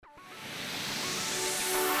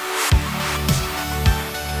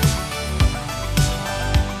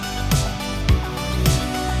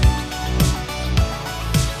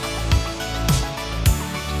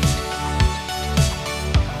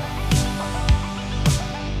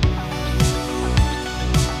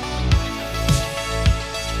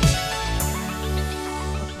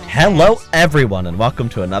Hello, everyone, and welcome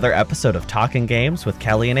to another episode of Talking Games with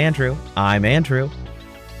Kelly and Andrew. I'm Andrew.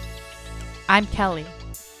 I'm Kelly.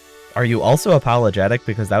 Are you also apologetic?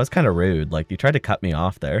 Because that was kind of rude. Like, you tried to cut me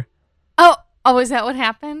off there. Oh, is that what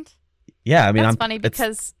happened? Yeah, I mean, That's funny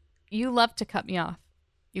because you love to cut me off.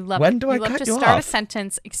 You love When do I you love cut to you start off? a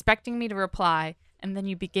sentence expecting me to reply, and then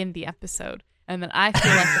you begin the episode, and then I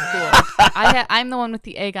feel like a fool. I'm the one with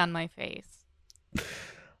the egg on my face.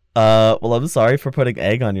 Well, I'm sorry for putting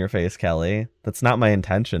egg on your face, Kelly. That's not my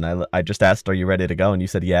intention. I just asked, are you ready to go? And you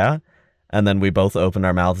said, yeah. And then we both opened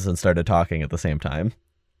our mouths and started talking at the same time.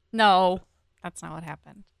 No, that's not what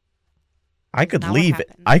happened. I could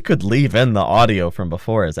leave in the audio from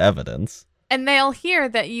before as evidence. And they'll hear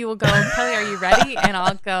that you will go, Kelly, are you ready? And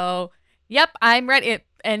I'll go, yep, I'm ready.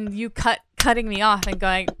 And you cutting me off and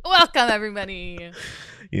going, welcome, everybody.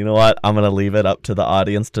 You know what? I'm going to leave it up to the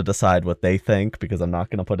audience to decide what they think because I'm not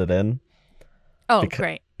going to put it in. Oh,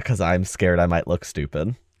 great. Because I'm scared I might look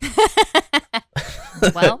stupid.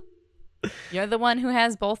 Well, you're the one who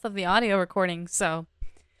has both of the audio recordings, so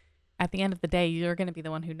at the end of the day, you're going to be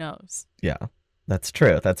the one who knows. Yeah, that's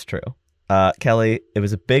true. That's true. Kelly, it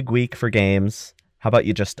was a big week for games. How about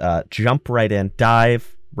you just jump right in,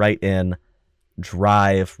 dive right in,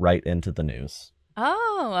 drive right into the news?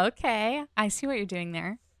 Oh, okay. I see what you're doing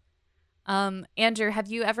there. Andrew, have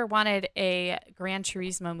you ever wanted a Gran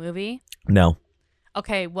Turismo movie? No.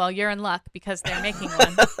 Okay, well, you're in luck because they're making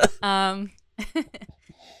one.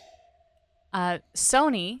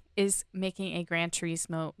 Sony is making a Gran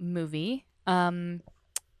Turismo movie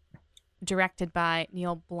directed by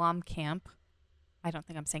Neil Blomkamp. I don't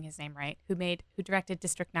think I'm saying his name right. Who directed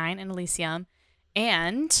District 9 and Elysium.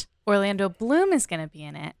 And Orlando Bloom is going to be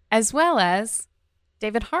in it, as well as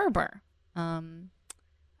David Harbour.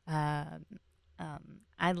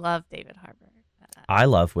 I love David Harbour. I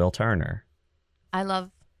love Will Turner. I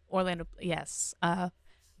love Orlando. Yes.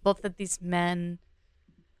 Both of these men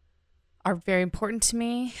are very important to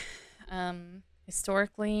me.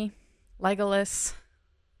 Historically, Legolas,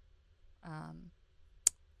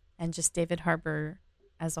 and just David Harbour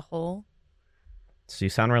as a whole. So you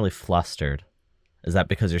sound really flustered. Is that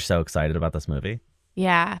because you're so excited about this movie?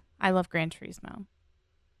 Yeah, I love Gran Turismo.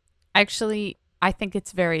 Actually, I think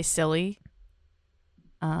it's very silly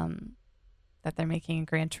that they're making a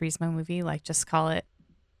Gran Turismo movie. Like, just call it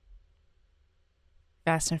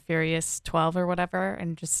Fast and Furious 12 or whatever,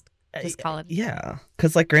 and just call it. Yeah,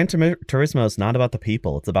 because like Gran Turismo is not about the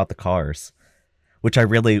people; it's about the cars, which I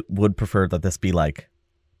really would prefer that this be like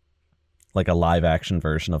a live action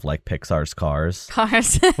version of like Pixar's Cars,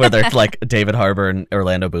 where they're like David Harbour and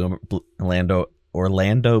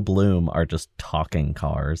Orlando Bloom are just talking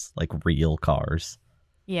cars, like real cars.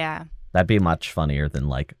 Yeah, that'd be much funnier than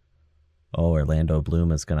like, oh, Orlando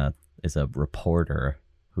Bloom is a reporter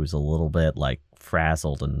who's a little bit like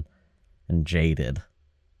frazzled and jaded.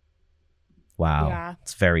 Wow. Yeah.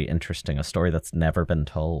 It's very interesting. A story that's never been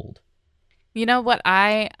told. You know what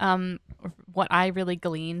I really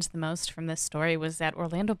gleaned the most from this story was that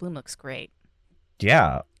Orlando Bloom looks great.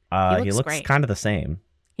 Yeah. He looks great. Kind of the same.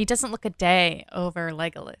 He doesn't look a day over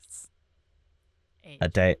Legolas. A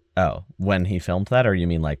day? Oh, when he filmed that? Or you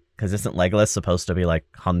mean like, because isn't Legolas supposed to be like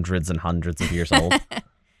hundreds and hundreds of years old?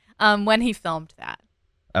 When he filmed that.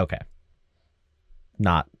 Okay.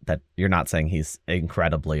 Not that you're not saying he's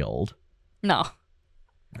incredibly old. No.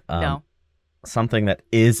 No. Something that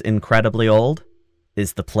is incredibly old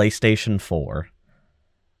is the PlayStation 4.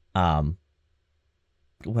 Don't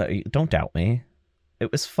doubt me.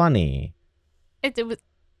 It was funny.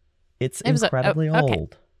 It's incredibly okay.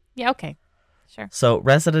 old. Yeah, okay. Sure. So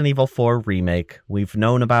Resident Evil 4 Remake, we've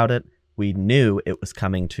known about it. We knew it was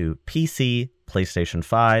coming to PC, PlayStation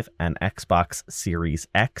 5, and Xbox Series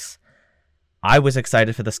X. I was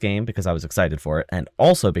excited for this game because I was excited for it, and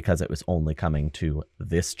also because it was only coming to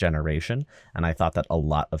this generation, and I thought that a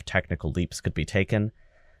lot of technical leaps could be taken.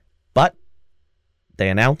 But they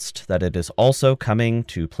announced that it is also coming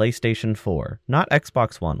to PlayStation 4. Not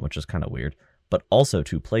Xbox One, which is kind of weird, but also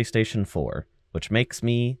to PlayStation 4, which makes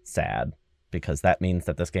me sad, because that means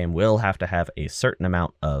that this game will have to have a certain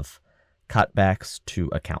amount of cutbacks to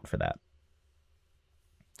account for that.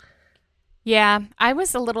 Yeah, I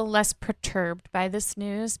was a little less perturbed by this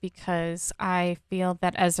news because I feel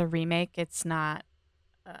that as a remake, it's not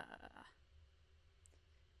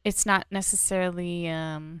necessarily.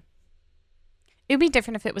 It would be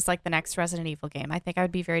different if it was like the next Resident Evil game. I think I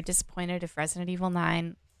would be very disappointed if Resident Evil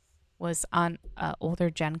 9 was on older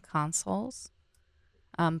gen consoles.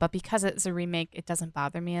 But because it's a remake, it doesn't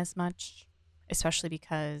bother me as much, especially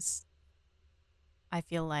because I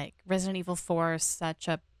feel like Resident Evil 4 is such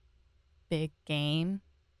a big game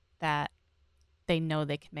that they know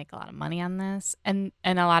they can make a lot of money on this, and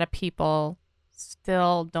a lot of people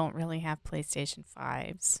still don't really have PlayStation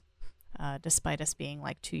 5s, despite us being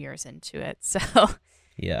like 2 years into it. So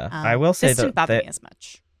Yeah, I will say this didn't bother me as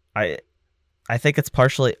much. I think it's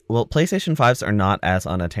partially, well, PlayStation 5s are not as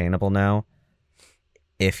unattainable now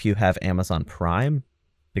if you have Amazon Prime,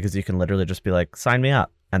 because you can literally just be like, sign me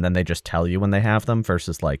up, and then they just tell you when they have them,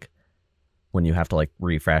 versus like when you have to like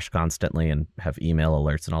refresh constantly and have email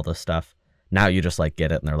alerts and all this stuff. Now you just like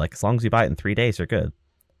get it, and they're like, as long as you buy it in 3 days, you're good.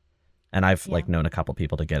 And I've like known a couple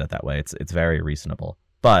people to get it that way. It's very reasonable.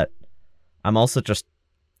 But I'm also just,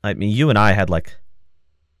 I mean, you and I had like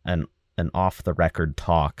an off the record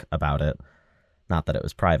talk about it. Not that it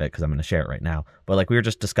was private, because I'm going to share it right now. But like we were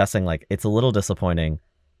just discussing, like it's a little disappointing,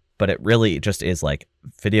 but it really just is like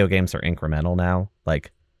video games are incremental now.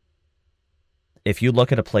 Like if you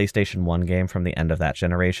look at a PlayStation 1 game from the end of that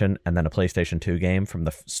generation and then a PlayStation 2 game from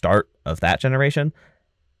the start of that generation,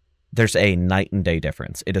 there's a night and day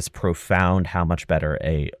difference. It is profound how much better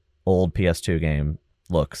a old PS2 game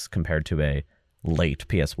looks compared to a late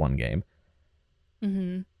PS1 game.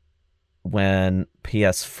 Mm-hmm. When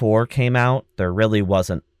PS4 came out, there really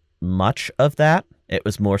wasn't much of that. It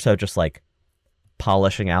was more so just like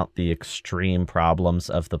polishing out the extreme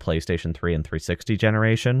problems of the PlayStation 3 and 360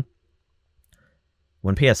 generation.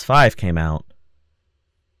 When PS5 came out,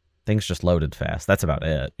 things just loaded fast. That's about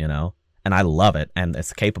it, you know? And I love it, and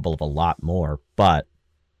it's capable of a lot more, but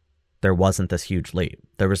there wasn't this huge leap.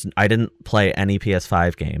 I didn't play any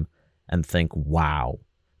PS5 game and think, wow,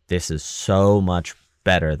 this is so much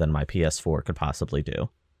better than my PS4 could possibly do.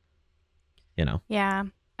 You know? Yeah.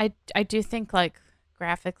 I do think like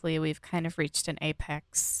graphically we've kind of reached an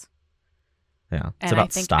apex. Yeah. It's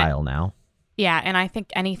about style now. Yeah, and I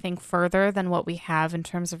think anything further than what we have in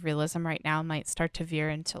terms of realism right now might start to veer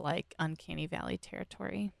into like Uncanny Valley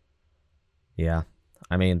territory. Yeah.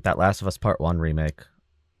 I mean, that Last of Us Part 1 remake,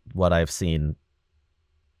 what I've seen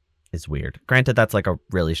is weird. Granted, that's like a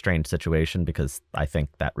really strange situation because I think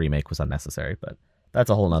that remake was unnecessary, but that's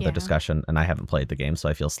a whole nother discussion, and I haven't played the game, so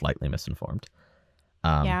I feel slightly misinformed.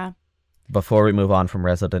 Yeah. Before we move on from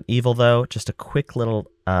Resident Evil, though, just a quick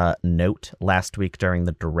little note. Last week during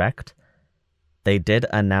the Direct, they did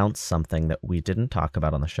announce something that we didn't talk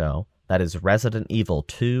about on the show. That is Resident Evil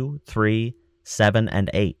 2, 3, 7, and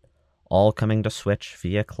 8, all coming to Switch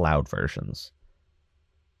via cloud versions.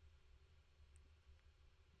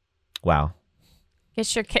 Wow.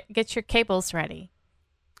 Get your cables ready.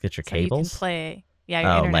 Get your so cables? You can play.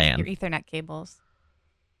 Yeah, your LAN. Your Ethernet cables.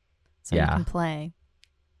 So you can play.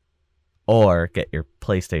 Or get your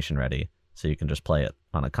PlayStation ready so you can just play it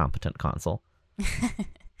on a competent console.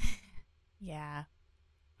 Yeah.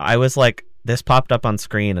 I was like, this popped up on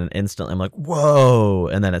screen and instantly I'm like, whoa.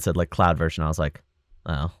 And then it said like cloud version. I was like,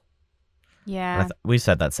 oh. Yeah. We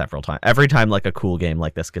said that several times. Every time like a cool game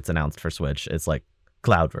like this gets announced for Switch, it's like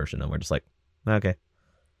cloud version. And we're just like, okay.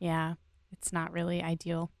 Yeah. It's not really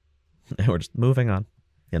ideal. And we're just moving on,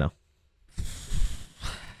 you know.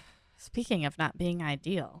 Speaking of not being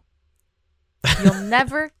ideal, you'll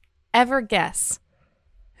never, ever guess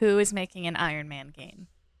who is making an Iron Man game.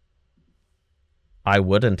 I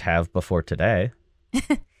wouldn't have before today.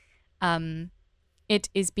 It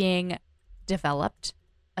is being developed.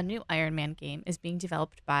 A new Iron Man game is being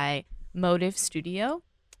developed by Motive Studio,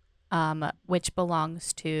 which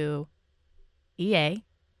belongs to EA,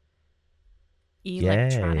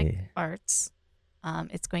 Electronic Arts.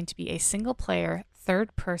 It's going to be a single-player,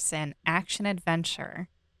 third-person action-adventure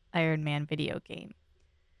Iron Man video game.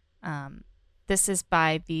 This is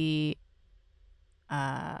by the,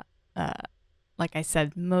 like I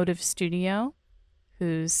said, Motive Studio,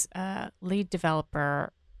 whose lead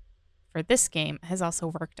developer for this game has also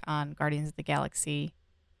worked on Guardians of the Galaxy.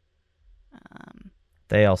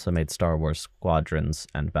 They also made Star Wars Squadrons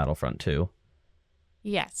and Battlefront 2.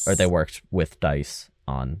 Yes. Or they worked with DICE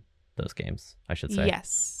on those games, I should say.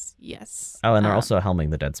 Yes. Oh, and they're also helming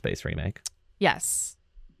the Dead Space remake. Yes.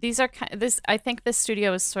 These are I think this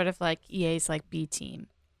studio is sort of like EA's like B team,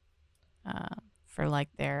 for like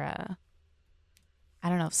their I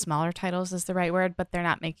don't know if smaller titles is the right word, but they're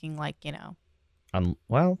not making like, you know.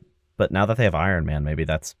 Well, but now that they have Iron Man, maybe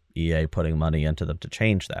that's EA putting money into them to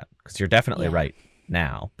change that. Because you're definitely right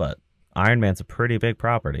now, but Iron Man's a pretty big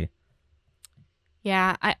property.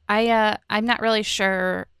 Yeah, I'm not really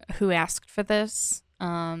sure who asked for this.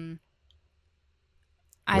 I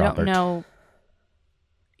don't know.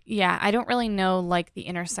 Yeah, I don't really know like the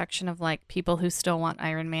intersection of like people who still want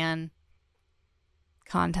Iron Man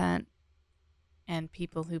content and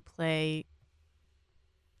people who play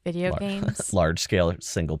video games. Large scale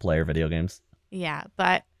single player video games. Yeah,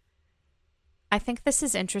 but I think this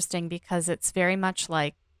is interesting because it's very much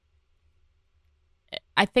like,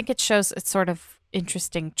 I think it shows a sort of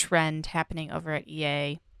interesting trend happening over at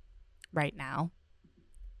EA right now,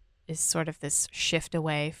 is sort of this shift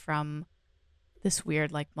away from this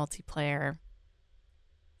weird like multiplayer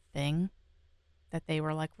thing that they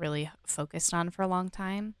were like really focused on for a long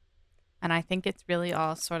time. And I think it's really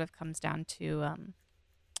all sort of comes down to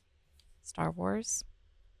Star Wars,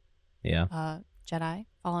 Yeah. Jedi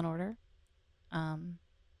Fallen Order. And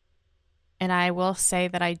I will say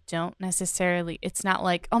that I don't necessarily, it's not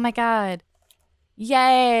like, oh my God,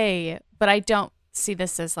 yay. But I don't see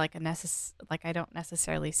this as like I don't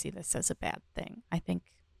necessarily see this as a bad thing. I think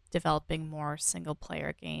developing more single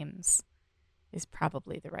player games is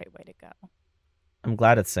probably the right way to go. I'm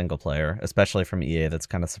glad it's single player, especially from EA. That's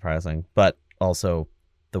kind of surprising. But also,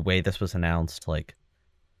 the way this was announced, like,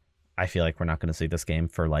 I feel like we're not going to see this game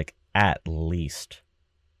for like at least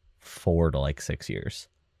 4 to like 6 years.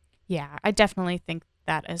 Yeah, I definitely think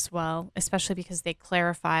that as well, especially because they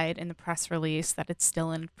clarified in the press release that it's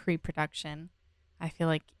still in pre-production. I feel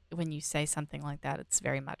like when you say something like that, it's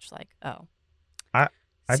very much like, oh, I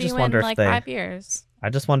see just you wonder in if like they 5 years.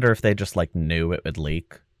 I just wonder if they just like knew it would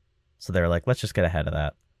leak. So they're like, let's just get ahead of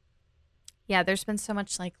that. Yeah, there's been so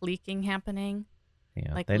much like leaking happening,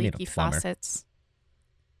 Yeah, like they need leaky a plumber. faucets.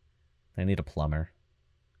 They need a plumber.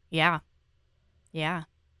 Yeah. Yeah.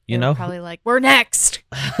 You They were know, probably like, we're next.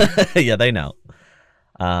 yeah, they know.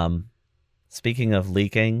 Speaking of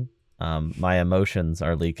leaking, my emotions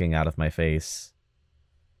are leaking out of my face.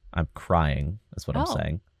 I'm crying, is what I'm Oh.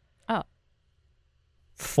 saying. Oh.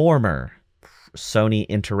 Former Sony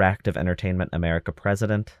Interactive Entertainment America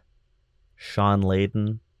president, Sean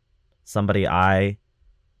Layden, somebody I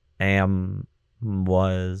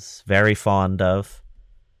was very fond of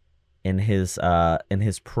in his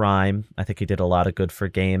prime. I think he did a lot of good for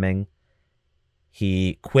gaming.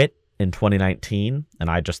 He quit in 2019, and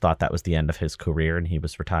I just thought that was the end of his career and he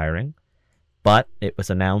was retiring. But it was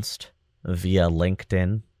announced via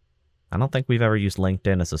LinkedIn. I don't think we've ever used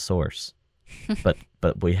LinkedIn as a source, but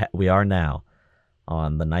we are now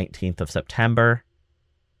on the 19th of September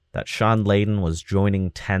that Sean Layden was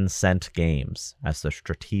joining Tencent Games as the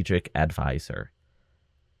strategic advisor.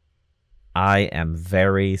 I am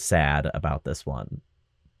very sad about this one.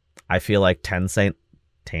 I feel like Tencent.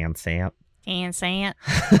 You've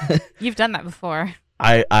done that before.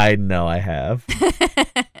 I know I have.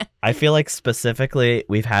 I feel like specifically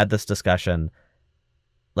we've had this discussion,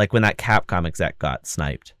 like when that Capcom exec got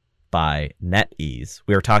sniped by NetEase.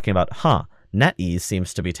 We were talking about, NetEase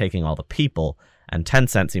seems to be taking all the people, and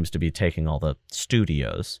Tencent seems to be taking all the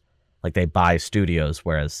studios. Like they buy studios,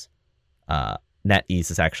 whereas NetEase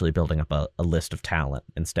is actually building up a list of talent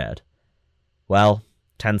instead. Well,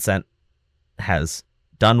 Tencent has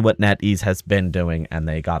done what NetEase has been doing, and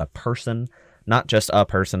they got a person, not just a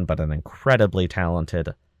person, but an incredibly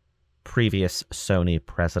talented previous Sony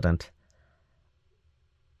president.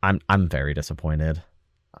 I'm very disappointed.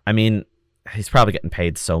 I mean, he's probably getting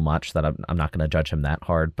paid so much that I'm not going to judge him that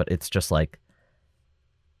hard, but it's just like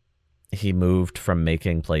he moved from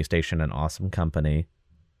making PlayStation an awesome company,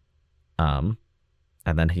 and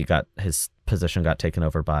then his position got taken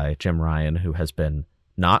over by Jim Ryan, who has been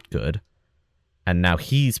not good, and now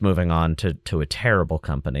he's moving on to a terrible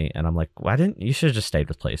company, and I'm like, you should have just stayed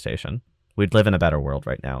with PlayStation. We'd live in a better world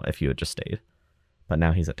right now if you had just stayed. But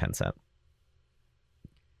now he's at Tencent.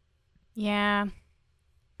 Yeah.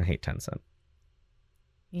 I hate Tencent.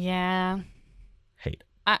 Yeah. Hate.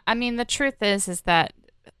 I mean, the truth is that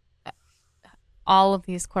all of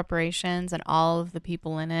these corporations and all of the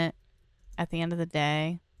people in it, at the end of the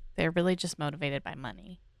day, they're really just motivated by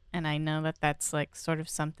money. And I know that that's like sort of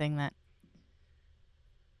something that,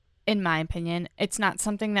 in my opinion, it's not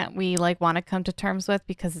something that we like want to come to terms with,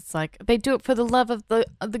 because it's like they do it for the love of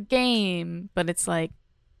the game. But it's like,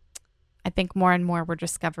 I think more and more we're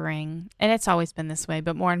discovering, and it's always been this way,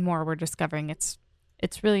 but more and more we're discovering it's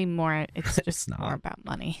really more, it's just more about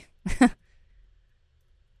money.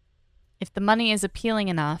 If the money is appealing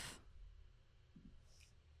enough,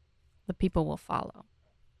 the people will follow.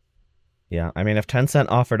 Yeah, I mean, if Tencent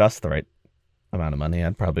offered us the right amount of money,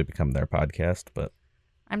 I'd probably become their podcast, but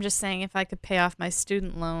I'm just saying, if I could pay off my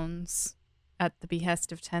student loans at the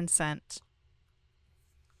behest of Tencent,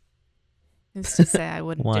 who's to say I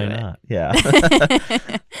wouldn't do it? Why not?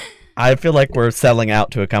 Yeah. I feel like we're selling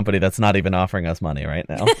out to a company that's not even offering us money right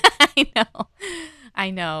now.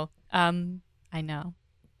 I know.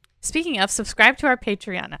 Speaking of, subscribe to our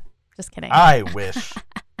Patreon. Just kidding. I wish.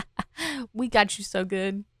 We got you so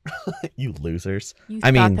good. You losers. You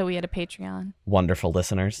thought that we had a Patreon. Wonderful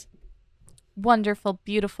listeners. Wonderful,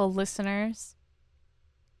 beautiful listeners.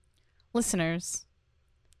 Listeners,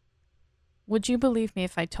 would you believe me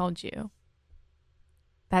if I told you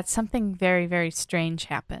that something very, very strange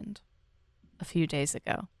happened a few days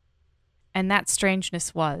ago? And that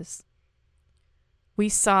strangeness was we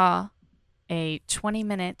saw a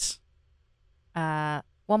 20-minute,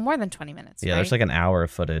 more than 20 minutes. Yeah, right? there's like an hour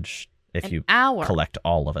of footage if you collect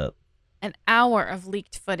all of it. An hour of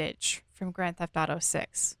leaked footage from Grand Theft Auto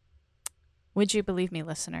 6. Would you believe me,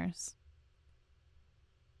 listeners?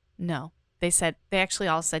 No. They actually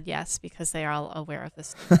all said yes because they are all aware of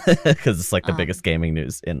this. Because it's like the biggest gaming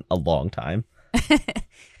news in a long time.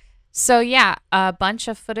 So yeah, a bunch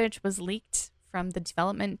of footage was leaked from the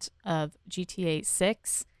development of GTA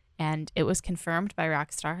 6, and it was confirmed by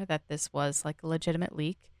Rockstar that this was like a legitimate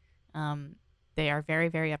leak. They are very,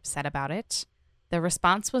 very upset about it. The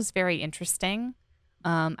response was very interesting.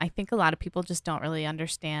 I think a lot of people just don't really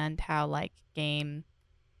understand how like game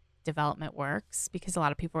development works, because a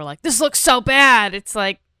lot of people were like, "This looks so bad." It's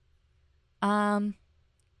like, I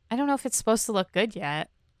don't know if it's supposed to look good yet.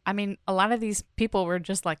 I mean, a lot of these people were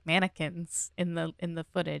just like mannequins in the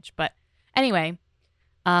footage. But anyway,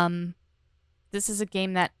 this is a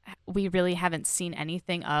game that we really haven't seen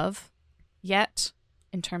anything of yet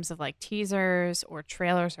in terms of like teasers or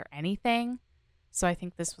trailers or anything. So I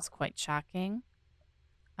think this was quite shocking.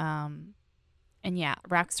 And yeah,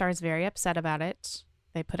 Rockstar is very upset about it.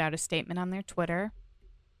 They put out a statement on their Twitter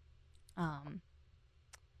that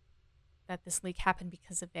this leak happened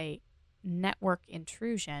because of a network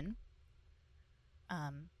intrusion.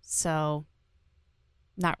 So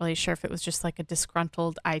not really sure if it was just like a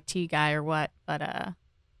disgruntled IT guy or what, but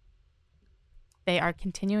they are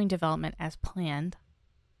continuing development as planned.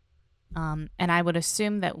 And I would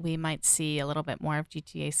assume that we might see a little bit more of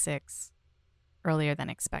GTA 6 earlier than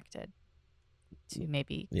expected to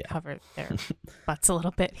maybe cover their butts a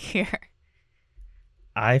little bit here.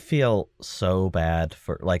 I feel so bad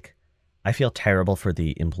for, like, I feel terrible for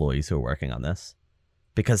the employees who are working on this,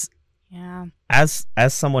 because as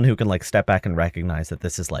someone who can like step back and recognize that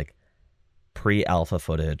this is like pre-alpha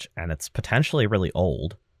footage and it's potentially really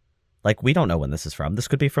old, like we don't know when this is from. This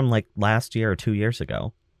could be from like last year or 2 years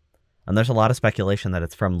ago. And there's a lot of speculation that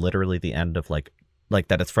it's from literally the end of like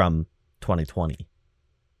that it's from 2020.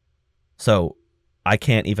 So I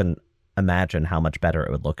can't even imagine how much better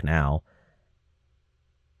it would look now.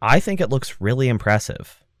 I think it looks really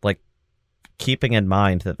impressive. Like, keeping in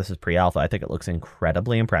mind that this is pre-alpha, I think it looks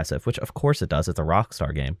incredibly impressive, which of course it does. It's a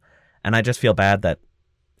Rockstar game. And I just feel bad that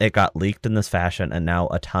it got leaked in this fashion, and now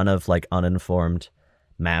a ton of like uninformed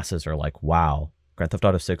masses are like, wow, Grand Theft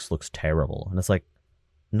Auto 6 looks terrible. And it's like,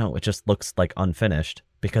 no, it just looks like unfinished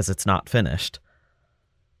because it's not finished.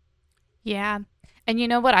 Yeah. And you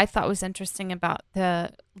know what I thought was interesting about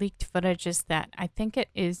the leaked footage is that I think it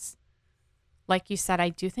is, like you said, I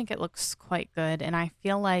do think it looks quite good. And I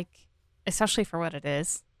feel like, especially for what it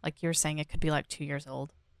is, like you were saying, it could be like 2 years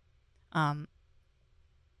old.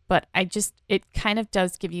 But it kind of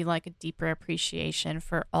does give you like a deeper appreciation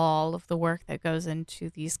for all of the work that goes into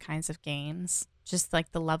these kinds of games. Just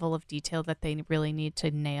like the level of detail that they really need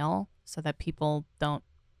to nail so that people don't,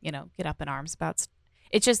 get up in arms about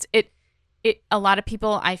it. A lot of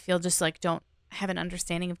people, I feel, just like don't have an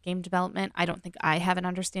understanding of game development. I don't think I have an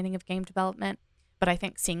understanding of game development, but I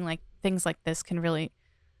think seeing like things like this can really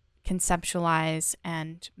conceptualize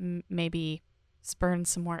and maybe spurn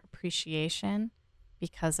some more appreciation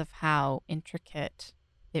because of how intricate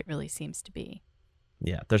it really seems to be.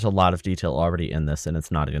 Yeah, there's a lot of detail already in this, and it's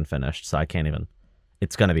not even finished, so I can't even...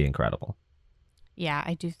 It's going to be incredible. Yeah,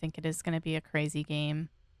 I do think it is going to be a crazy game.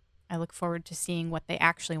 I look forward to seeing what they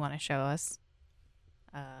actually want to show us,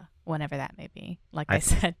 whenever that may be. Like I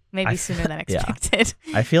said, maybe sooner than expected.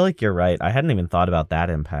 Yeah. I feel like you're right. I hadn't even thought about that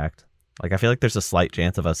impact. Like, I feel like there's a slight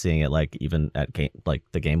chance of us seeing it, like, even at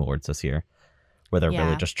the Game Awards this year, where they're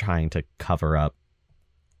really just trying to cover up.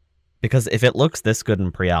 Because if it looks this good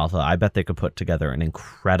in pre-alpha, I bet they could put together an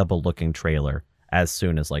incredible looking trailer as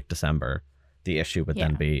soon as like December. The issue would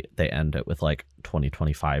then be they end it with like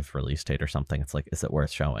 2025 release date or something. It's like, is it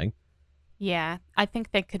worth showing? Yeah, I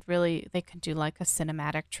think they could do like a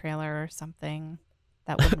cinematic trailer or something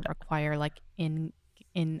that wouldn't require like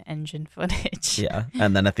in-engine footage. Yeah,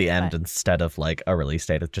 and then at the end, instead of like a release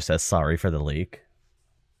date, it just says sorry for the leak.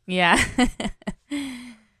 Yeah.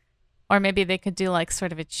 Or maybe they could do like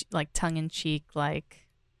sort of a like tongue-in-cheek, like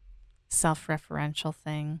self-referential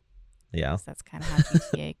thing. Yeah. That's kind of how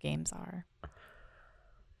GTA games are.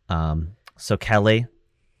 So Kelly,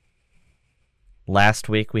 last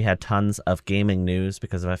week we had tons of gaming news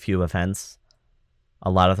because of a few events.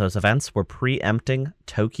 A lot of those events were preempting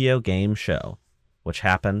Tokyo Game Show, which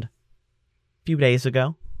happened a few days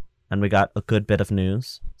ago. and we got a good bit of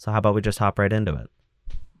news. So how about we just hop right into it?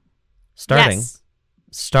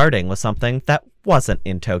 Starting with something that wasn't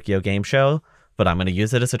in Tokyo Game Show, but I'm going to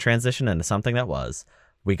use it as a transition into something that was.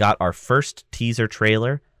 We got our first teaser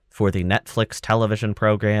trailer for the Netflix television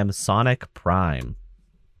program Sonic Prime.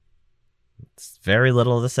 It's very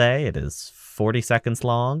little to say. It is 40 seconds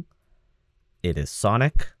long. It is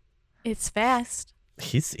Sonic. It's fast.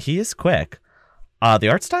 He is quick. The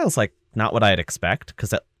art style is like not what I'd expect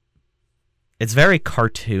because it's very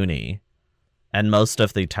cartoony, and most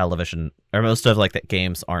of the television or most of like the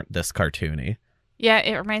games aren't this cartoony. Yeah,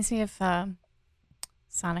 it reminds me of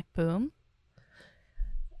Sonic Boom.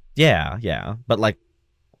 Yeah, but like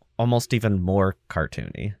almost even more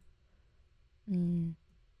cartoony.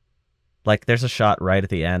 Like there's a shot right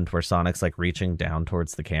at the end where Sonic's like reaching down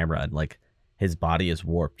towards the camera and like his body is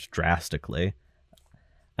warped drastically.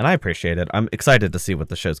 And I appreciate it. I'm excited to see what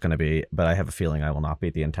the show's going to be, but I have a feeling I will not be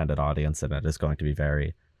the intended audience and it is going to be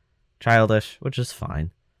very childish, which is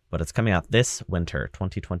fine. But it's coming out this winter,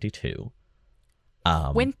 2022.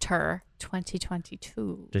 Winter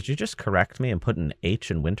 2022. Did you just correct me and put an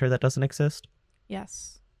H in winter that doesn't exist?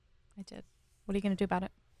 Yes, I did. What are you going to do about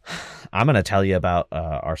it? I'm going to tell you about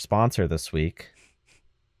our sponsor this week.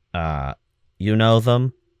 You know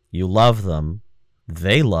them. You love them.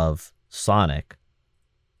 They love Sonic.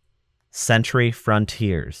 Century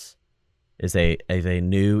Frontiers is a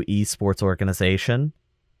new esports organization.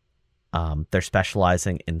 They're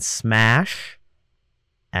specializing in Smash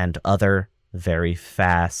and other very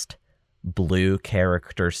fast blue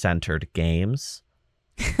character-centered games.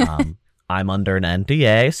 I'm under an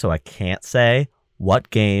NDA, so I can't say what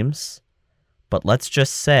games, but let's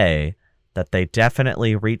just say that they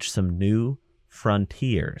definitely reach some new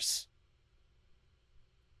frontiers.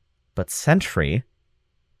 But Century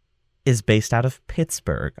is based out of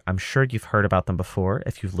Pittsburgh. I'm sure you've heard about them before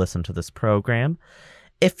if you've listened to this program.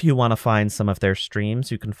 If you want to find some of their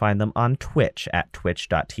streams, you can find them on Twitch at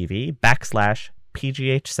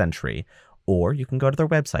twitch.tv/PGH Century, or you can go to their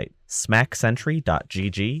website,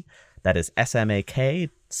 smackcentury.gg. That is SMAK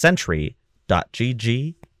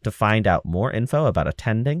century.gg to find out more info about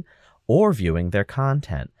attending or viewing their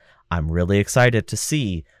content. I'm really excited to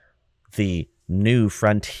see the new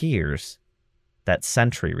frontiers that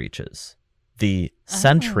Century reaches. The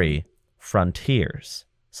Century Frontiers,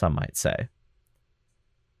 some might say.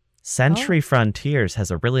 Century Frontiers has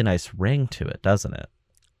a really nice ring to it, doesn't it?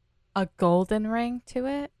 A golden ring to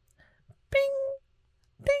it? Bing!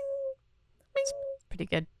 Bing! Bing! It's pretty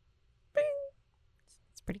good. Bing!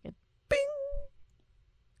 It's pretty good. Bing!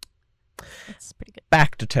 It's pretty good.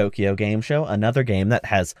 Back to Tokyo Game Show, another game that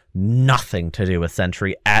has nothing to do with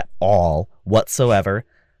Century at all whatsoever,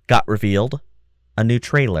 got revealed. A new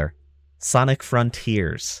trailer, Sonic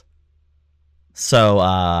Frontiers.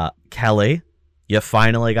 So, Kelly, you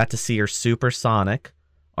finally got to see your Super Sonic.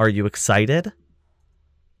 Are you excited?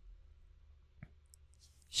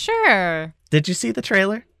 Sure. Did you see the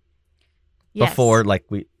trailer? Yes. Before,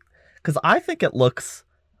 because I think it looks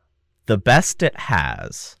the best it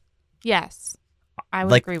has. Yes. I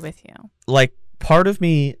would agree with you. Like, part of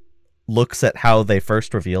me looks at how they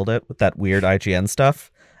first revealed it with that weird IGN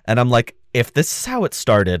stuff, and I'm like, if this is how it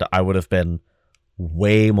started, I would have been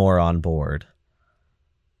way more on board.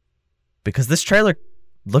 Because this trailer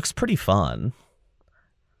looks pretty fun.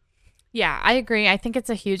 Yeah, I agree. I think it's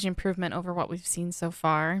a huge improvement over what we've seen so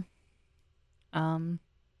far. I'm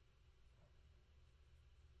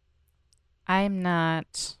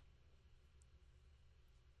not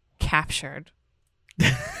captured.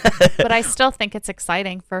 But I still think it's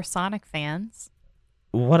exciting for Sonic fans.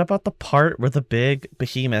 What about the part where the big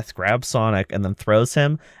behemoth grabs Sonic and then throws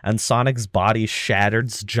him, and Sonic's body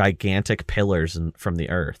shatters gigantic pillars from the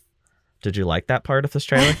earth? Did you like that part of this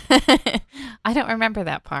trailer? I don't remember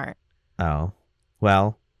that part. Oh.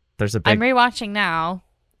 Well, there's a big... I'm rewatching now.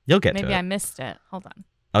 You'll get to it. Maybe I missed it. Hold on.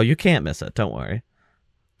 Oh, you can't miss it. Don't worry.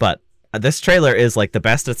 But this trailer is like the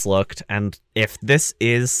best it's looked, and if this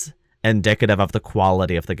is indicative of the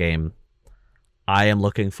quality of the game, I am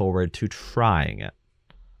looking forward to trying it.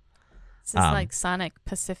 This is like Sonic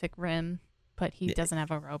Pacific Rim, but he doesn't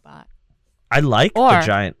have a robot. I like Or the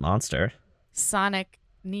giant monster. Sonic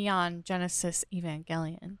Neon Genesis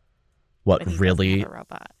Evangelion. What, but he really, doesn't have a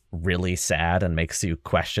robot. really sad and makes you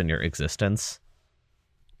question your existence?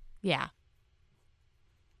 Yeah.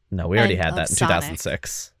 No, we already had that in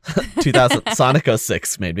 2006. 2000 Sonic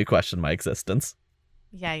 06 made me question my existence.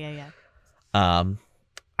 Yeah.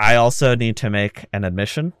 I also need to make an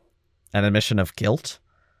admission of guilt.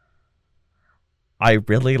 I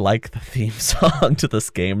really like the theme song to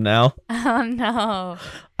this game now. Oh no.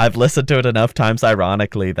 I've listened to it enough times,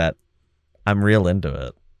 ironically, that I'm real into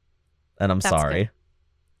it. And I'm That's sorry. good.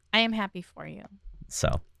 I am happy for you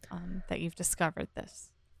So. that you've discovered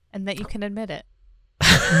this and that you can admit it.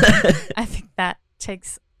 I think that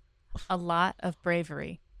takes a lot of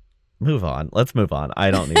bravery. Move on. Let's move on.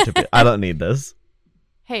 I don't need to be. I don't need this.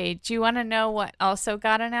 Hey, do you want to know what also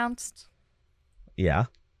got announced? Yeah.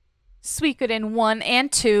 Suikoden 1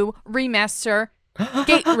 and 2 remaster,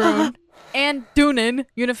 Gate Rune, and Dunin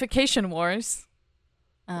Unification Wars.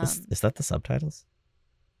 Is that the subtitles?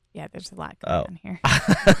 Yeah, there's a lot going on here.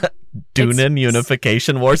 Dunin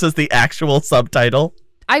Unification Wars is the actual subtitle.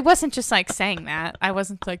 I wasn't just like saying that. I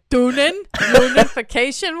wasn't like Dunin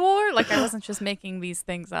Unification War. Like I wasn't just making these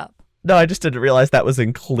things up. No, I just didn't realize that was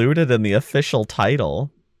included in the official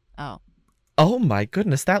title. Oh. Oh my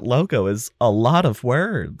goodness, that logo is a lot of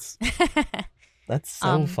words. That's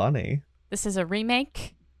so funny. This is a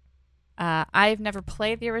remake. I've never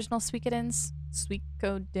played the original Suikoden,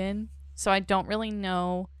 so I don't really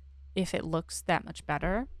know if it looks that much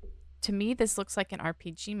better. To me, this looks like an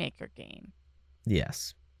RPG Maker game.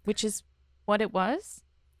 Yes. Which is what it was?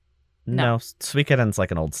 No, Suikoden's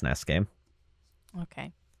like an old SNES game.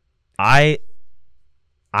 Okay.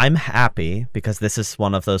 I'm happy because this is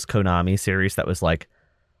one of those Konami series that was like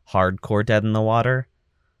hardcore dead in the water.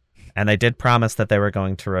 And they did promise that they were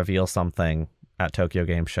going to reveal something at Tokyo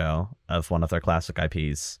Game Show of one of their classic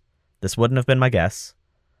IPs. This wouldn't have been my guess.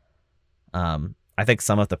 I think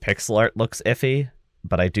some of the pixel art looks iffy,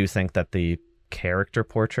 but I do think that the character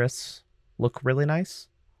portraits look really nice.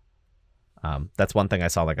 That's one thing I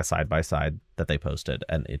saw, like a side-by-side that they posted,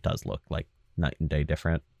 and it does look like night and day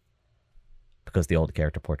different. Because the old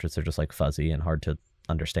character portraits are just like fuzzy and hard to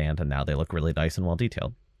understand, and now they look really nice and well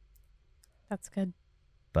detailed. That's good.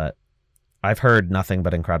 But I've heard nothing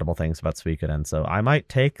but incredible things about Suikoden, so I might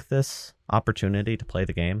take this opportunity to play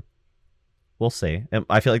the game. We'll see.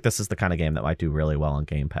 I feel like this is the kind of game that might do really well on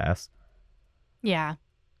Game Pass. Yeah,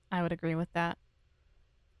 I would agree with that.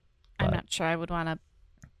 But I'm not sure I would want to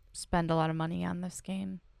spend a lot of money on this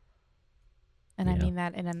game. And I Yeah. mean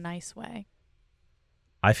that in a nice way.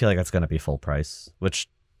 I feel like it's going to be full price, which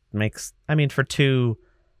makes, I mean, for two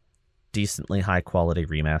decently high quality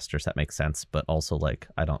remasters, that makes sense. But also, like,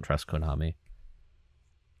 I don't trust Konami.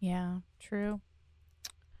 Yeah, true.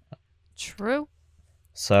 True.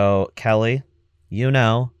 So, Kelly, you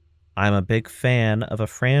know, I'm a big fan of a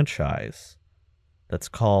franchise that's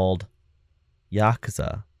called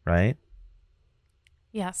Yakuza, right?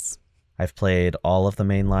 Yes. I've played all of the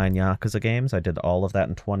mainline Yakuza games. I did all of that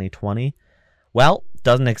in 2020. Well,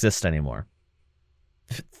 doesn't exist anymore.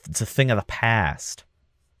 It's a thing of the past.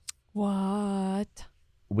 What?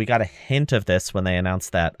 We got a hint of this when they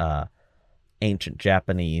announced that ancient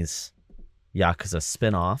Japanese Yakuza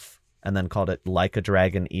spin-off and then called it Like a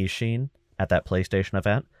Dragon Ishin at that PlayStation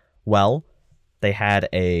event. Well, they had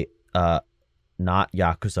a not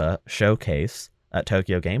Yakuza showcase at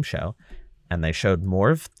Tokyo Game Show, and they showed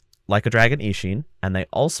more of Like a Dragon Ishin, and they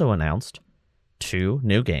also announced 2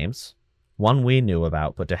 new games. One we knew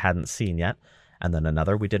about but hadn't seen yet, and then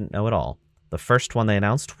another we didn't know at all. The first one they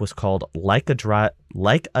announced was called Like a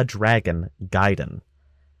Dragon Gaiden.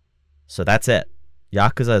 So that's it.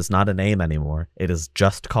 Yakuza is not a name anymore. It is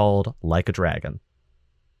just called Like a Dragon.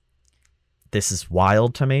 This is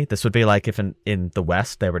wild to me. This would be like if in the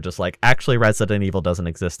West they were just like, actually Resident Evil doesn't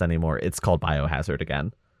exist anymore. It's called Biohazard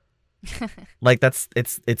again. Like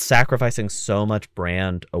it's sacrificing so much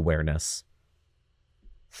brand awareness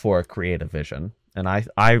for a creative vision. And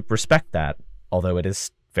I respect that, although it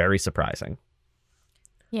is very surprising.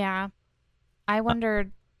 Yeah. I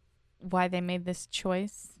wondered why they made this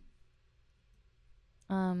choice.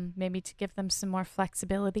 Maybe to give them some more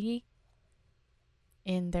flexibility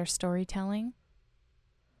in their storytelling.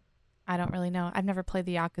 I don't really know. I've never played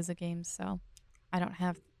the Yakuza games, so I don't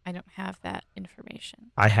have that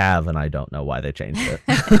information. I have, and I don't know why they changed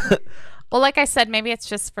it. Well, like I said, maybe it's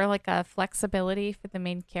just for like a flexibility for the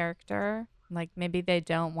main character. Like maybe they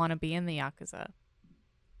don't want to be in the Yakuza.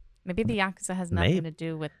 Maybe the Yakuza has nothing to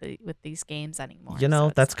do with these games anymore. You know,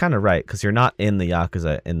 so that's kind of right, because you're not in the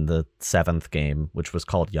Yakuza in the 7th game, which was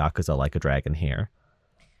called Yakuza Like a Dragon here.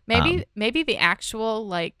 Maybe the actual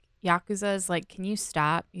like Yakuza is like, can you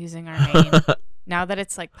stop using our name? Now that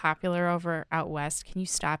it's like popular over out west, can you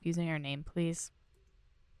stop using our name, please?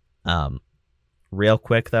 Real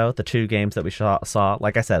quick though, the 2 games that we saw,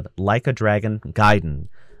 like I said, Like a Dragon Gaiden,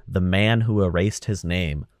 The Man Who Erased His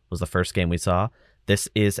Name was the first game we saw. This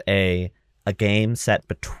is a game set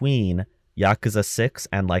between Yakuza 6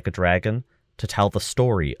 and Like a Dragon. to tell the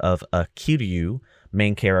story of a Kiryu,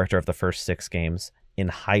 main character of the first 6 games, in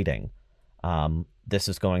hiding. This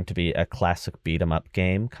is going to be a classic beat-em-up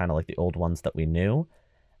game, kind of like the old ones that we knew.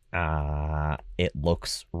 It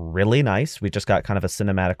looks really nice. We just got kind of a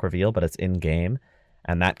cinematic reveal, but it's in-game.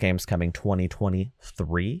 And that game's coming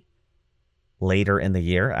 2023, later in the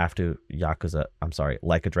year after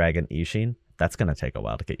Like a Dragon Ishin. That's going to take a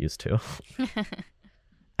while to get used to.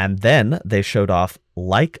 And then they showed off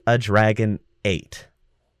Like a Dragon 8.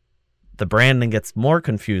 The branding gets more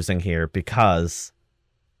confusing here because,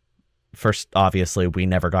 first, obviously, we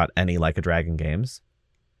never got any Like a Dragon games.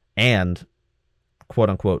 And,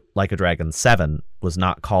 quote-unquote, Like a Dragon 7 was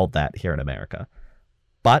not called that here in America.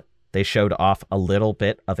 But they showed off a little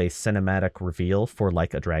bit of a cinematic reveal for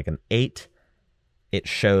Like a Dragon 8. It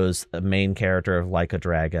shows the main character of Like a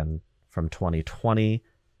Dragon from 2020,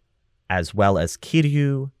 as well as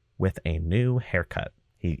Kiryu with a new haircut.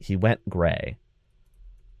 He went gray.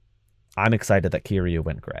 I'm excited that Kiryu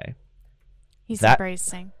went gray. He's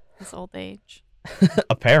embracing his old age.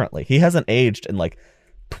 Apparently. He hasn't aged in like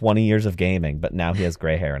 20 years of gaming, but now he has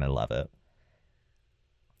gray hair and I love it.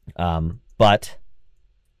 But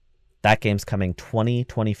that game's coming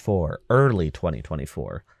 2024, early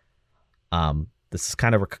 2024. This is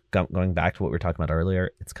kind of going back to what we were talking about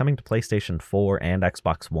earlier. It's coming to PlayStation 4 and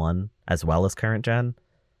Xbox One, as well as current gen.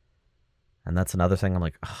 And that's another thing I'm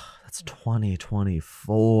like, oh, that's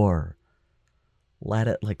 2024. Let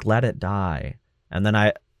it die. And then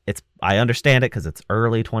I understand it because it's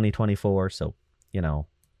early 2024, so,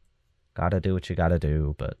 gotta do what you gotta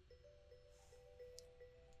do, but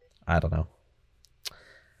I don't know.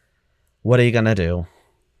 What are you gonna do?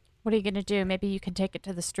 What are you gonna do? Maybe you can take it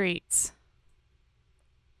to the streets.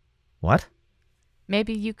 What?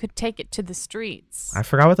 Maybe you could take it to the streets. I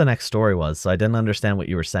forgot what the next story was, so I didn't understand what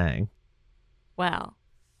you were saying. Well,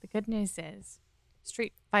 the good news is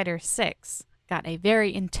Street Fighter 6 got a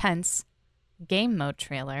very intense game mode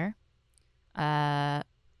trailer,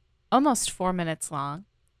 almost 4 minutes long,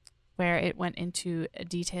 where it went into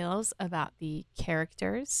details about the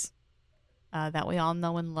characters that we all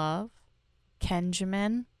know and love.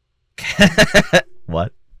 Kenjamin.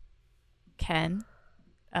 What? Ken.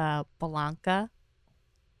 Blanca.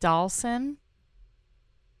 Dhalsim.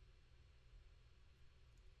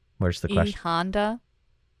 Where's the question? Honda.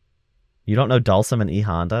 You don't know Dhalsim and E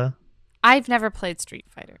Honda? I've never played Street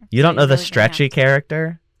Fighter. You don't know the stretchy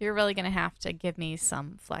character? You're really going to have to give me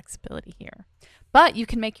some flexibility here. But you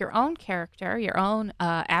can make your own character, your own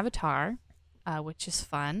avatar, which is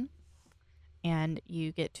fun. And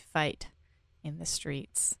you get to fight in the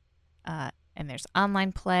streets. And there's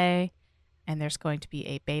online play. And there's going to be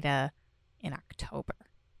a beta in October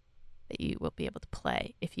that you will be able to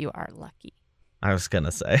play if you are lucky. I was going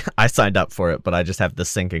to say, I signed up for it, but I just have the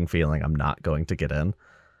sinking feeling I'm not going to get in.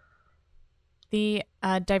 The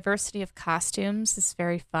diversity of costumes is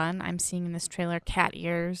very fun. I'm seeing in this trailer cat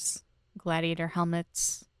ears, gladiator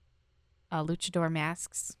helmets, luchador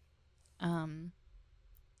masks.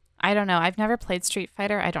 I don't know. I've never played Street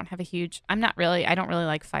Fighter. I don't really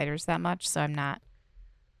like fighters that much, so I'm not.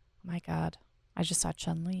 Oh my God. I just saw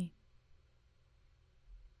Chun-Li.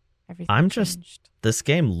 This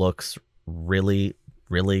game looks really,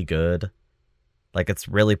 really good. Like, it's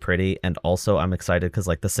really pretty, and also I'm excited because,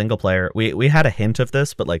 like, the single player, we had a hint of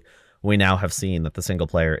this, but, like, we now have seen that the single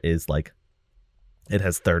player is, like, it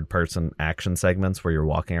has third-person action segments where you're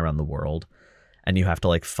walking around the world, and you have to,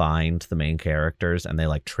 like, find the main characters, and they,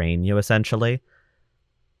 like, train you, essentially.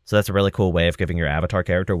 So that's a really cool way of giving your avatar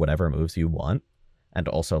character whatever moves you want, and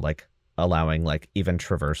also, like, allowing, like, even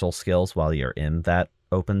traversal skills while you're in that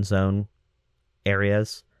open zone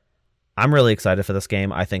areas. I'm really excited for this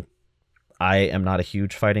game. I am not a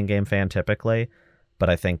huge fighting game fan typically, but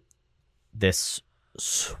I think this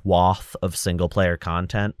swath of single player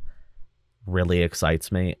content really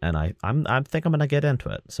excites me, and I think I'm gonna get into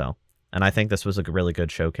it. So, and I think this was a really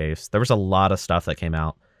good showcase. There was a lot of stuff that came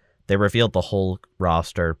out. They revealed the whole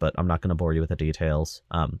roster, but I'm not gonna bore you with the details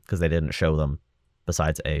because they didn't show them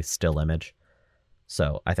besides a still image.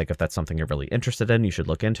 So I think if that's something you're really interested in, you should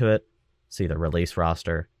look into it, see the release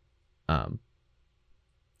roster.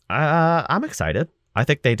 I'm excited. I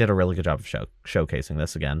think they did a really good job of showcasing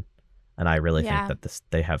this again, and I really think that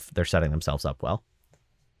they're setting themselves up well.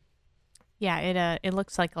 Yeah, it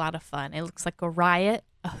looks like a lot of fun. It looks like a riot,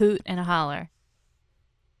 a hoot, and a holler.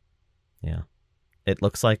 Yeah, it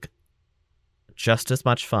looks like just as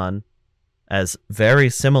much fun as very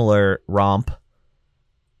similar romp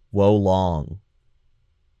Wo Long.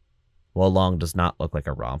 Wo Long does not look like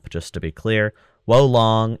a romp, just to be clear. Wo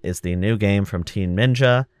Long is the new game from Team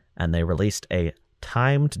Ninja, and they released a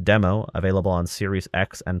timed demo available on Series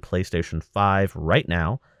X and PlayStation 5 right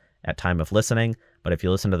now at time of listening. But if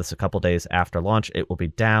you listen to this a couple days after launch, it will be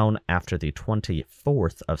down after the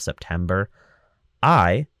 24th of September.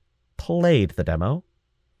 I played the demo.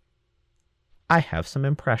 I have some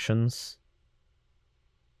impressions.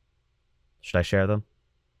 Should I share them?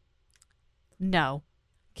 No.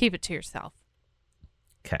 Keep it to yourself.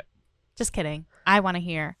 Okay. Just kidding. I want to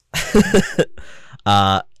hear.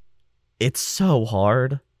 It's so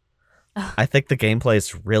hard. Ugh. I think the gameplay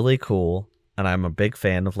is really cool, and I'm a big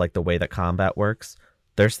fan of like the way that combat works.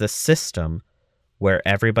 There's this system where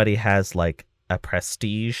everybody has like a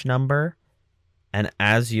prestige number, and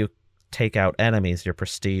as you take out enemies, your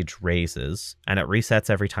prestige raises, and it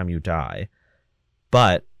resets every time you die.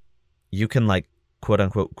 But you can like quote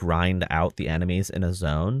unquote grind out the enemies in a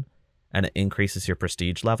zone, and it increases your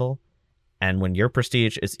prestige level. And when your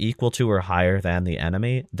prestige is equal to or higher than the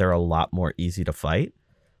enemy, they're a lot more easy to fight.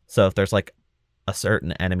 So if there's like a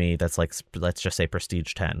certain enemy that's like, let's just say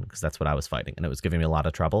prestige 10, because that's what I was fighting, and it was giving me a lot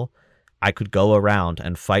of trouble, I could go around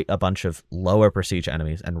and fight a bunch of lower prestige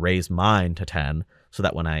enemies and raise mine to 10, so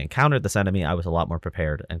that when I encountered this enemy, I was a lot more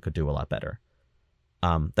prepared and could do a lot better.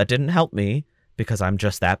 That didn't help me because I'm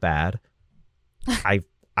just that bad. I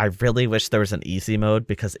really wish there was an easy mode,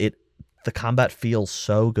 because the combat feels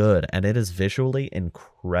so good, and it is visually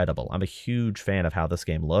incredible. I'm a huge fan of how this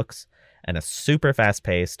game looks, and it's super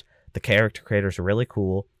fast-paced. The character creators are really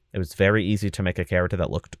cool. It was very easy to make a character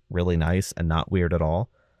that looked really nice and not weird at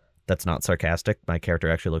all. That's not sarcastic. My character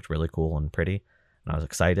actually looked really cool and pretty, and I was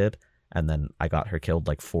excited. And then I got her killed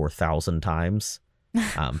like 4,000 times.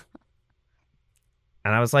 And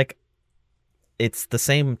I was like, it's the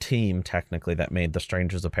same team, technically, that made the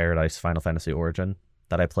Strangers of Paradise Final Fantasy Origin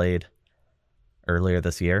that I played earlier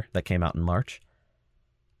this year, that came out in March.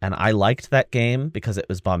 And I liked that game because it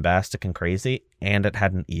was bombastic and crazy, and it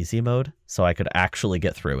had an easy mode, so I could actually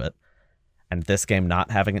get through it. And this game not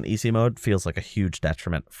having an easy mode feels like a huge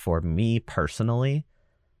detriment for me personally,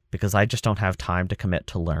 because I just don't have time to commit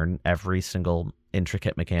to learn every single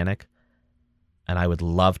intricate mechanic. And I would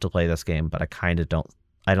love to play this game, but I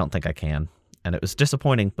don't think I can. And it was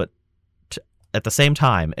disappointing, but at the same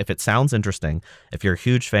time, if it sounds interesting, if you're a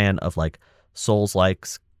huge fan of like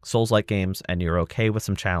Souls-like games and you're okay with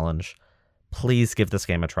some challenge, please give this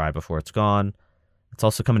game a try before it's gone. It's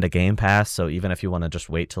also coming to Game Pass, so even if you want to just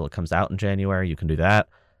wait till it comes out in January, you can do that.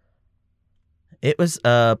 It was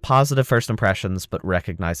positive first impressions, but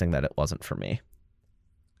recognizing that it wasn't for me.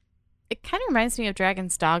 It kind of reminds me of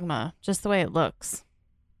Dragon's Dogma, just the way it looks.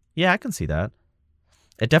 Yeah, I can see that.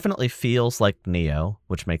 It definitely feels like Neo,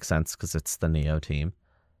 which makes sense because it's the Neo team.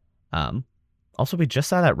 Also, we just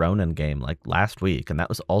saw that Ronin game like last week, and that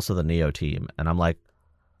was also the Neo team. And I'm like,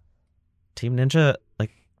 Team Ninja,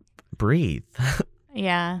 like, breathe.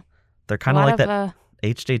 Yeah. They're kind of like that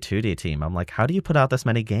HD 2D team. I'm like, how do you put out this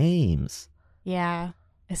many games? Yeah.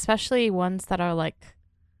 Especially ones that are like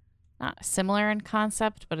not similar in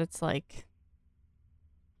concept, but it's like,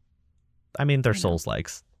 I mean, they're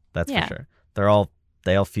Souls-likes. That's Yeah. for sure.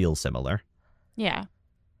 They all feel similar. yeah.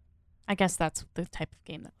 I guess that's the type of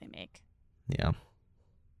game that they make. Yeah.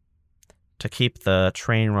 To keep the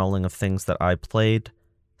train rolling of things that I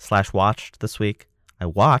played/watched this week, I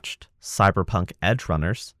watched Cyberpunk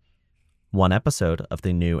Edgerunners, one episode of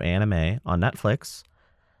the new anime on Netflix.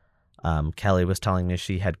 Kelly was telling me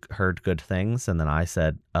she had heard good things, and then I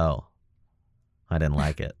said, oh, I didn't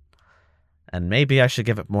like it. And maybe I should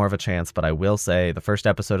give it more of a chance, but I will say the first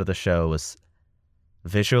episode of the show was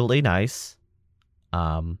visually nice.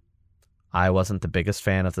 I wasn't the biggest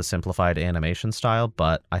fan of the simplified animation style,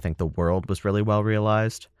 but I think the world was really well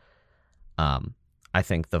realized. I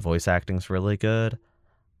think the voice acting's really good,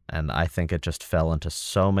 and I think it just fell into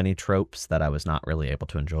so many tropes that I was not really able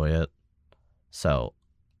to enjoy it. So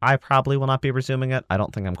I probably will not be resuming it. I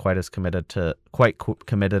don't think I'm quite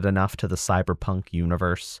committed enough to the Cyberpunk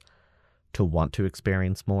universe to want to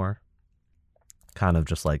experience more. Kind of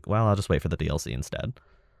just like, well, I'll just wait for the DLC instead.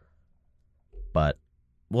 But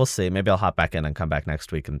we'll see. Maybe I'll hop back in and come back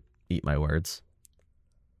next week and eat my words.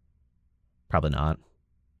 Probably not.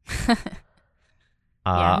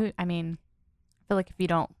 I feel like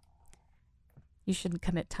if you shouldn't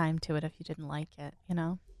commit time to it if you didn't like it, you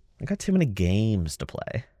know? I got too many games to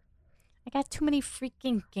play. I got too many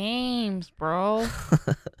freaking games, bro.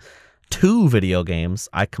 2 video games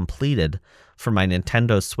I completed for my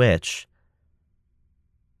Nintendo Switch.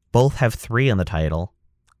 Both have 3 in the title.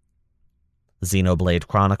 Xenoblade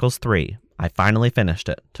Chronicles 3. I finally finished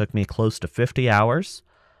it. Took me close to 50 hours.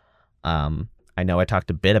 I know I talked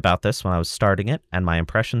a bit about this when I was starting it, and my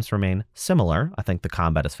impressions remain similar. I think the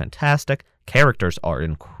combat is fantastic. Characters are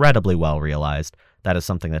incredibly well realized. That is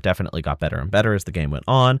something that definitely got better and better as the game went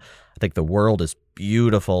on. I think the world is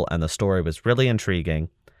beautiful, and the story was really intriguing.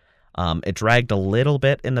 It dragged a little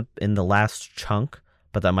bit in the last chunk,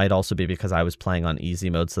 but that might also be because I was playing on easy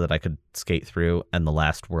mode so that I could skate through, and the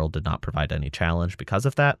last world did not provide any challenge because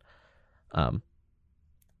of that.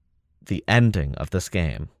 The ending of this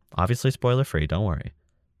game, obviously spoiler free, don't worry.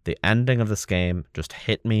 The ending of this game just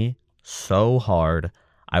hit me so hard.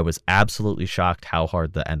 I was absolutely shocked how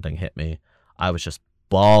hard the ending hit me. I was just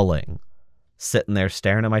bawling, sitting there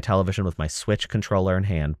staring at my television with my Switch controller in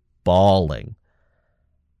hand, bawling.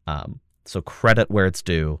 So credit where it's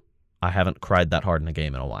due. I haven't cried that hard in a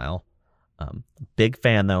game in a while. Big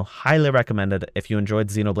fan, though. Highly recommended. If you enjoyed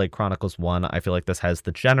Xenoblade Chronicles 1, I feel like this has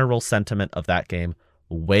the general sentiment of that game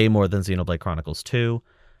way more than Xenoblade Chronicles 2.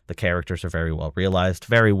 The characters are very well realized,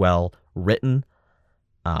 very well written,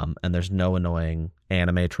 and there's no annoying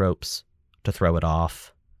anime tropes to throw it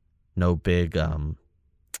off. No big,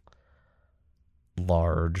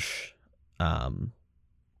 large,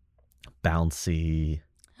 bouncy...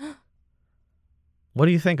 What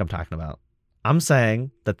do you think I'm talking about? I'm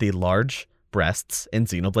saying that the large breasts in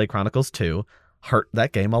Xenoblade Chronicles 2 hurt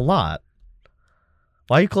that game a lot.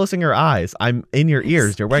 Why are you closing your eyes? I'm in your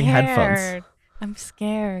ears. You're wearing headphones. I'm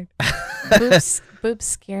scared. Boobs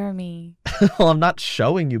scare me. Well, I'm not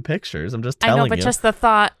showing you pictures. I'm just telling you. I know, but just the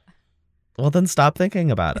thought. Well, then stop thinking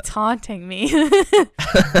about It's haunting me.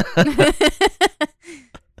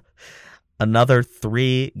 Another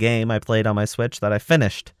 3 game I played on my Switch that I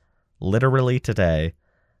finished literally today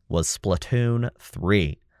was Splatoon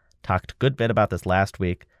 3. Talked a good bit about this last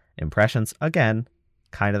week. Impressions, again,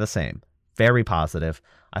 kind of the same. Very positive.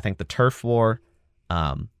 I think the turf war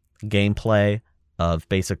gameplay of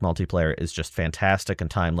basic multiplayer is just fantastic and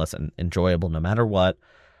timeless and enjoyable no matter what.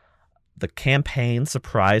 The campaign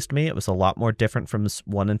surprised me. It was a lot more different from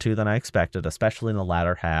 1 and 2 than I expected, especially in the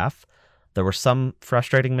latter half. There were some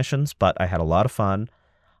frustrating missions, but I had a lot of fun.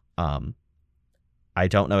 I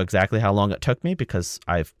don't know exactly how long it took me because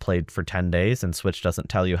I've played for 10 days and Switch doesn't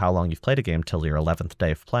tell you how long you've played a game till your 11th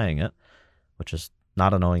day of playing it, which is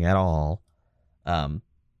not annoying at all.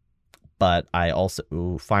 But I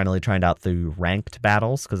also finally tried out the ranked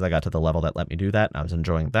battles because I got to the level that let me do that and I was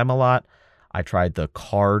enjoying them a lot. I tried the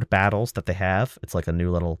card battles that they have. It's like a new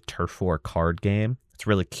little turf war card game. It's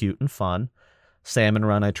really cute and fun. Salmon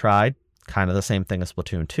Run I tried. Kind of the same thing as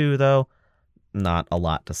Splatoon 2 though. Not a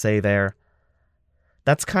lot to say there.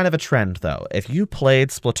 That's kind of a trend, though. If you played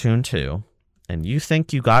Splatoon 2 and you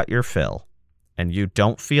think you got your fill and you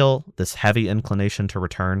don't feel this heavy inclination to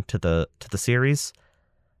return to the series,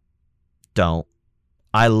 don't.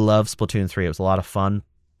 I love Splatoon 3. It was a lot of fun,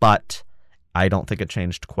 but I don't think it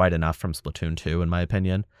changed quite enough from Splatoon 2, in my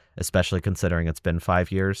opinion, especially considering it's been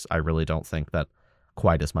 5 years. I really don't think that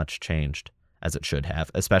quite as much changed as it should have,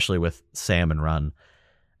 especially with Salmon Run,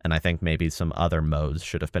 and I think maybe some other modes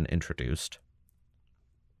should have been introduced.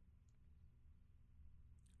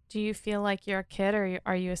 Do you feel like you're a kid or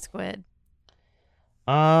are you a squid?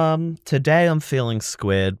 Today I'm feeling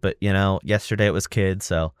squid, but yesterday it was kid,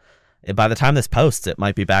 so by the time this posts, it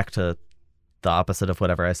might be back to the opposite of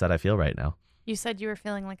whatever I said I feel right now. You said you were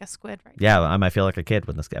feeling like a squid right now. Yeah, I might feel like a kid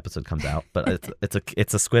when this episode comes out, but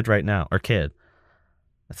it's a squid right now, or kid.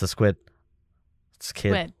 It's a squid. It's a kid.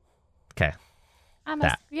 Squid. Okay.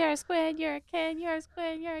 You're a squid, you're a kid, you're a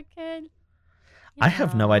squid, you're a kid. I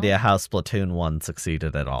have no idea how Splatoon 1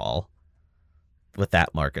 succeeded at all with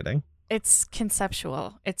that marketing. It's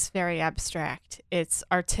conceptual. It's very abstract. It's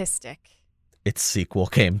artistic. Its sequel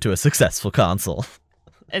came to a successful console.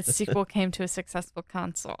 Its sequel came to a successful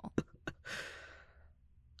console.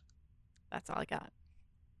 That's all I got.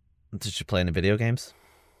 Did you play any video games?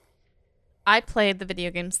 I played the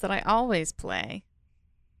video games that I always play.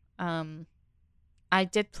 I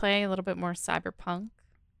did play a little bit more Cyberpunk.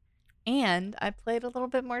 And I played a little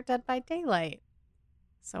bit more Dead by Daylight.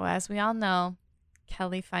 So as we all know,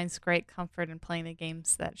 Kelly finds great comfort in playing the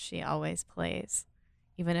games that she always plays,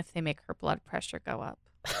 even if they make her blood pressure go up.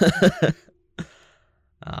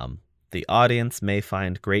 The audience may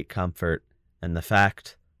find great comfort in the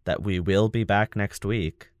fact that we will be back next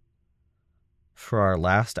week for our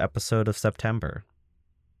last episode of September.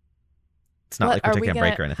 It's not like we're taking a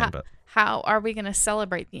break or anything, but how are we going to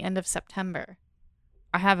celebrate the end of September?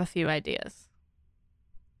 I have a few ideas.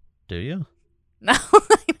 Do you? No.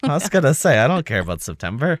 I was going to say, I don't care about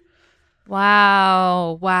September.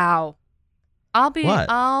 Wow. What?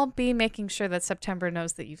 I'll be making sure that September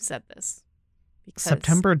knows that you've said this.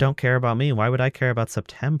 September don't care about me. Why would I care about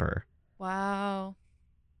September? Wow.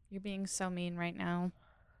 You're being so mean right now.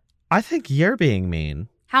 I think you're being mean.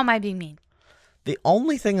 How am I being mean? The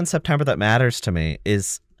only thing in September that matters to me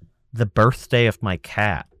is the birthday of my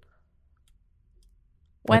cat.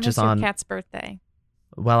 When which is is your on. cat's birthday?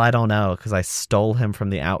 Well, I don't know because I stole him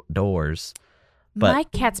from the outdoors. But My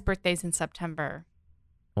cat's birthday's in September.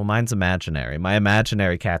 well, mine's imaginary. My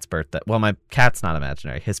imaginary cat's birthday. Well, my cat's not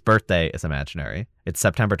imaginary. His birthday is imaginary. It's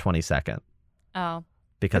September 22nd Oh.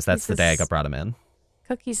 because that's the day I got brought him in.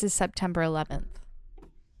 Cookies is September 11th.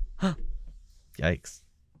 Yikes.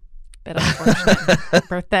 Bit unfortunate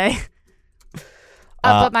birthday.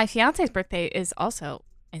 But my fiance's birthday is also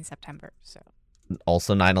in September. So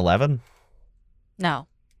Also 9/11. no.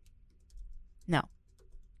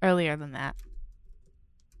 Earlier than that.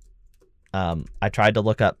 I tried to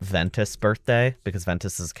look up Ventus' birthday because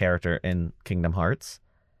Ventus is a character in Kingdom Hearts.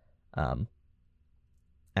 And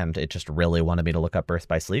it just really wanted me to look up Birth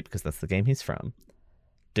by Sleep because that's the game he's from.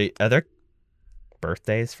 Are there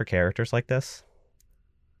birthdays for characters like this?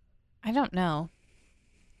 I don't know.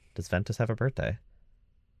 Does Ventus have a birthday?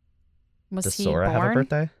 Was Does he Sora born? have a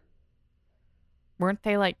birthday? Weren't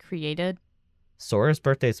they like created? Sora's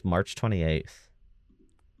birthday is March 28th.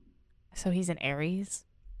 So he's an Aries?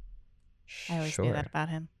 I always knew that about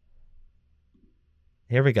him.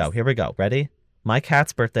 Here we go. Ready? My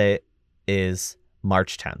cat's birthday is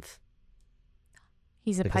March 10th.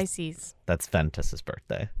 He's a Because- Pisces. That's Ventus's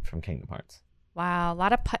birthday from Kingdom Hearts. Wow, a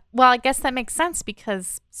lot of well, I guess that makes sense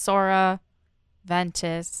because Sora,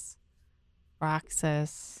 Ventus,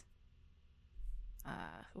 Roxas.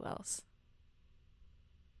 Who else?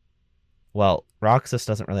 Well, Roxas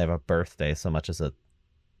doesn't really have a birthday so much as a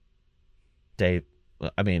day.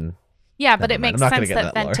 I mean, Yeah, but Never it mind. makes I'm not gonna sense get that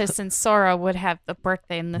into that lore. Ventus and Sora would have the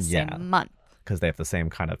birthday in the Yeah. same month. because they have the same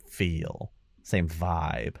kind of feel, same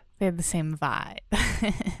vibe. They have the same vibe.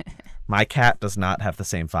 My cat does not have the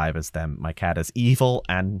same vibe as them. My cat is evil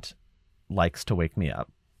and likes to wake me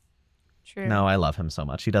up. True. No, I love him so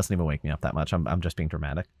much. He doesn't even wake me up that much. I'm just being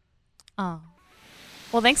dramatic. Oh.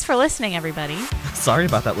 Well, thanks for listening, everybody. Sorry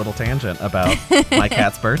about that little tangent about my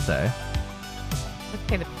cat's birthday.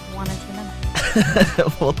 Okay, but wanted to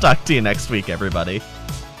know. We'll talk to you next week, everybody.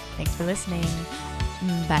 Thanks for listening.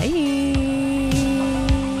 Bye.